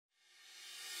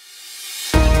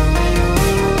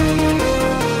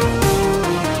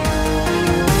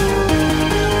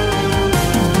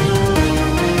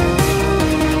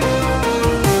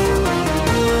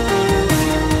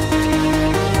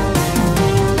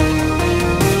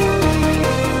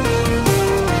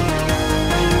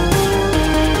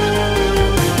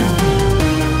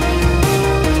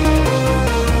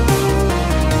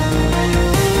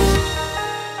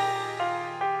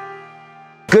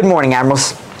Good morning,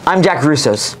 Admirals. I'm Jack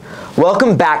Russos.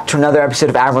 Welcome back to another episode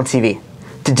of Admiral TV.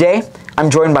 Today, I'm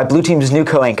joined by Blue Team's new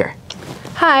co-anchor.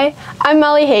 Hi, I'm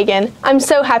Molly Hagan. I'm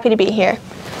so happy to be here.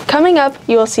 Coming up,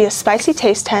 you will see a spicy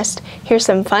taste test, hear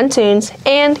some fun tunes,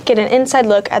 and get an inside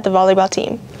look at the volleyball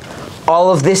team.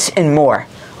 All of this and more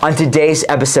on today's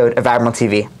episode of Admiral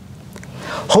TV.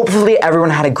 Hopefully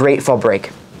everyone had a great fall break.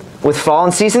 With fall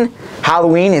in season,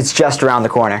 Halloween is just around the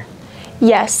corner.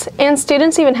 Yes, and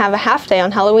students even have a half day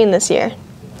on Halloween this year.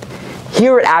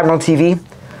 Here at Admiral TV,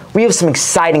 we have some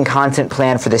exciting content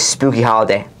planned for this spooky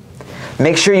holiday.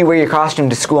 Make sure you wear your costume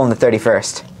to school on the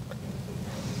 31st.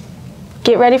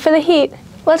 Get ready for the heat.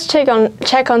 Let's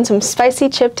check on some spicy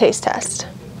chip taste test.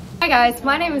 Hi guys,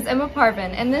 my name is Emma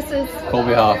Parvin, and this is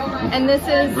Colby Hoffman. And this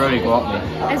is Brody Gwaltney.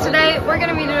 And today we're going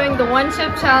to be doing the One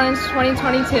Chip Challenge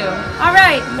 2022. All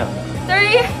right,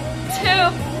 3,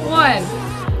 2, 1.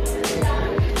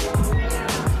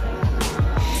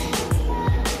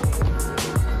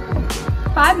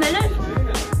 $5 minutes?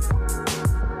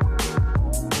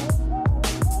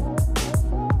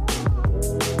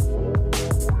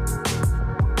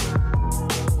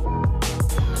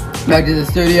 Back to the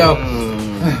studio.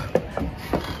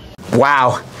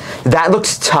 Wow, that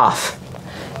looks tough.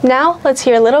 Now, let's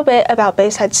hear a little bit about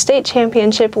Bayside's state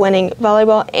championship winning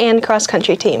volleyball and cross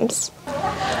country teams.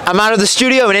 I'm out of the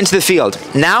studio and into the field.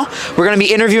 Now, we're going to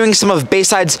be interviewing some of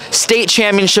Bayside's state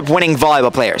championship winning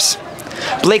volleyball players.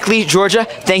 Blakely, Georgia,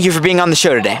 thank you for being on the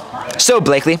show today. So,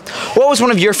 Blakely, what was one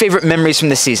of your favorite memories from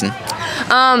this season?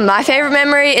 My favorite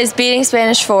memory is beating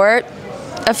Spanish Fort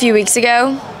a few weeks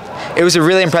ago. It was a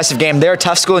really impressive game. They're a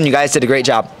tough school and you guys did a great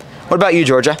job. What about you,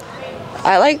 Georgia?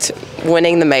 I liked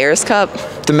winning the Mayor's Cup.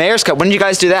 The Mayor's Cup, when did you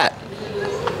guys do that?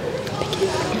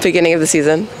 Beginning of the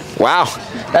season. Wow,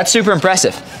 that's super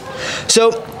impressive.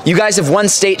 So, you guys have won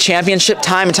state championship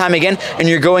time and time again, and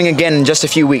you're going again in just a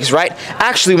few weeks, right?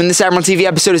 Actually, when this Admiral TV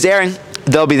episode is airing,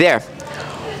 they'll be there.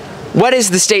 What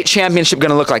is the state championship going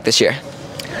to look like this year?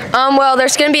 Well,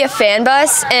 there's going to be a fan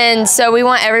bus, and so we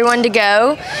want everyone to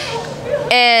go.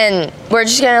 And we're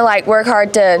just going to work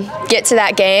hard to get to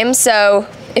that game. So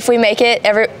if we make it,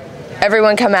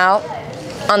 everyone come out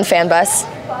on the fan bus.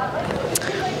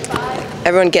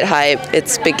 Everyone get hyped.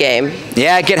 It's a big game.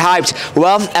 Yeah, get hyped.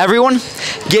 Well, everyone,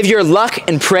 give your luck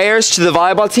and prayers to the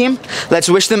volleyball team. Let's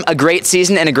wish them a great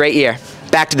season and a great year.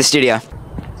 Back to the studio.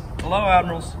 Hello,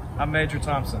 Admirals. I'm Major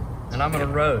Thompson, and I'm on a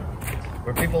road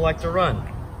where people like to run.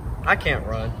 I can't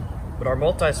run, but our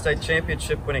multi-state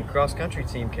championship-winning cross-country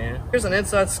team can. Here's an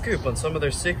inside scoop on some of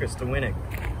their secrets to winning.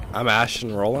 I'm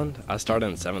Ashton Rowland. I started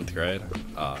in 7th grade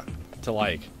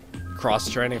to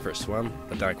cross-training for swim,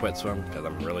 but then I quit swim because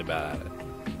I'm really bad at it.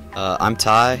 I'm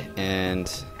Ty,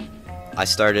 and I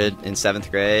started in 7th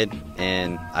grade,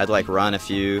 and I'd run a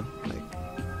few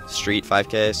street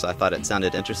 5Ks, so I thought it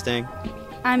sounded interesting.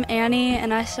 I'm Annie,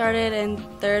 and I started in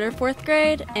 3rd or 4th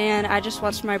grade, and I just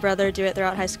watched my brother do it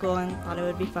throughout high school and thought it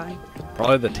would be fun.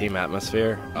 Probably the team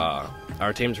atmosphere.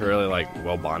 Our team's really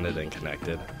well bonded and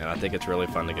connected, and I think it's really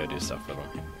fun to go do stuff with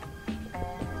them.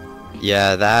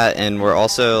 Yeah, that, and we're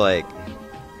also I'd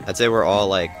say we're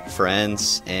all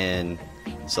friends, and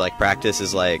so practice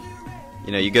is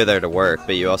you go there to work,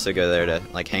 but you also go there to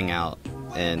hang out,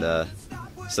 and so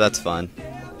that's fun.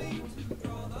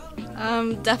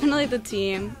 Definitely the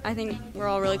team. I think we're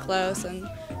all really close, and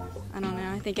I don't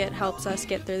know, I think it helps us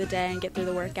get through the day and get through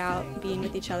the workout, being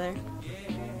with each other.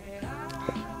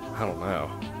 I don't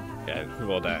know. Yeah,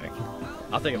 well, dang.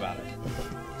 I'll think about it.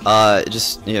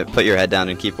 Just put your head down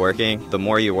and keep working. The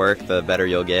more you work, the better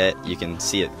you'll get. You can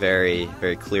see it very,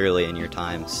 very clearly in your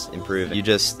times improve. You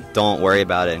just don't worry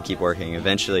about it and keep working.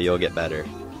 Eventually, you'll get better.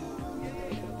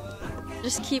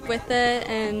 Just keep with it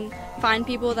and find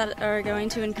people that are going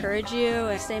to encourage you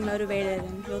and stay motivated,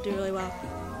 and you'll do really well.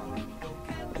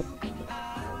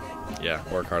 Yeah,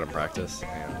 work hard in practice,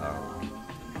 and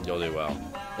you'll do well.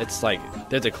 It's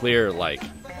there's a clear,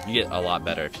 you get a lot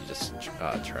better if you just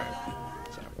train.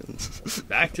 So,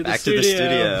 back to the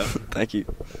studio. Thank you.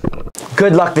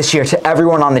 Good luck this year to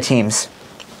everyone on the teams.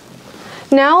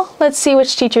 Now, let's see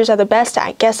which teachers are the best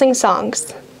at guessing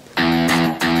songs.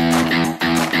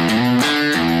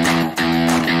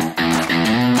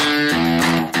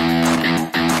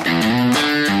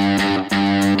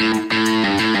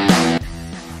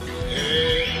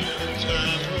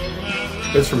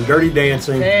 It's from Dirty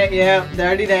Dancing. Yeah,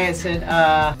 Dirty Dancing.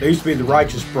 They used to be the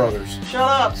Righteous Brothers. Shut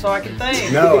up so I can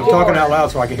think. No, I'm talking out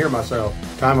loud so I can hear myself.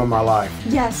 Time of my life.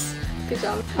 Yes. Good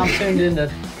job. I'm tuned into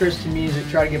Christian music,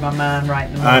 try to get my mind right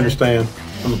in the morning. I understand.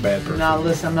 I'm a bad person.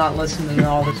 I'm not listening to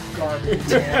all this garbage.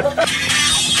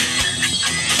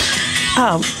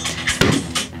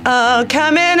 Oh,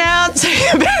 coming out, so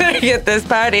you better get this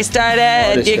party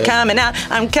started. You're coming out,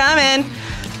 I'm coming.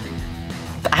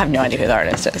 I have no idea who the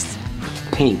artist is.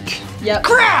 Pink. Yep.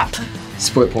 Crap!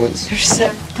 Split points. You're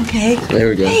so, okay. There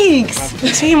we go.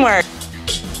 Thanks. Teamwork.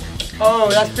 Oh,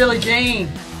 that's Billie Jean.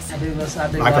 I do listen.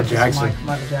 I do Michael like Jackson.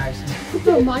 Michael Jackson.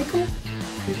 Oh, Michael?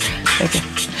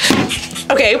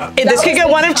 Okay, this could go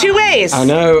one of two ways. I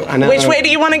know. Which way do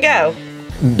you want to go?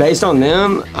 Based on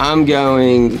them, I'm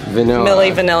going vanilla. Millie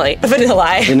Vanilli. Vanilla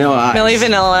Ice. Vanilla Ice. Millie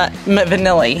Vanilla.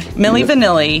 Vanilli. Millie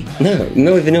Vanilli. No,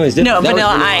 Millie Vanilli is different. No,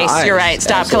 Vanilla Ice. You're right.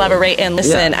 Stop, Absolutely. collaborate, and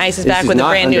listen. Yeah. Ice is This back is with a not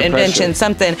brand new under invention. pressure.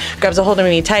 Something grabs a hold of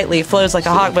me tightly, flows like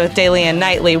a hawk both daily and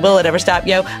nightly. Will it ever stop,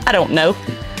 yo? I don't know. I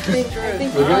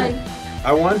think you won.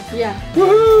 I won? Yeah.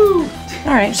 Woohoo!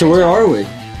 All right. So where are we?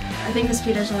 I think Miss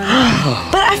Peters won.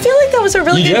 But I feel like that was a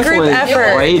really You good group definitely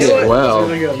effort. played it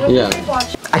well. Yeah.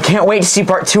 I can't wait to see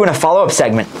part 2 in a follow-up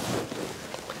segment.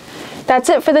 That's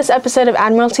it for this episode of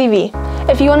Admiral TV.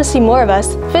 If you want to see more of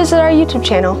us, visit our YouTube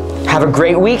channel. Have a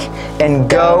great week and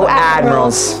go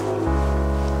Admirals.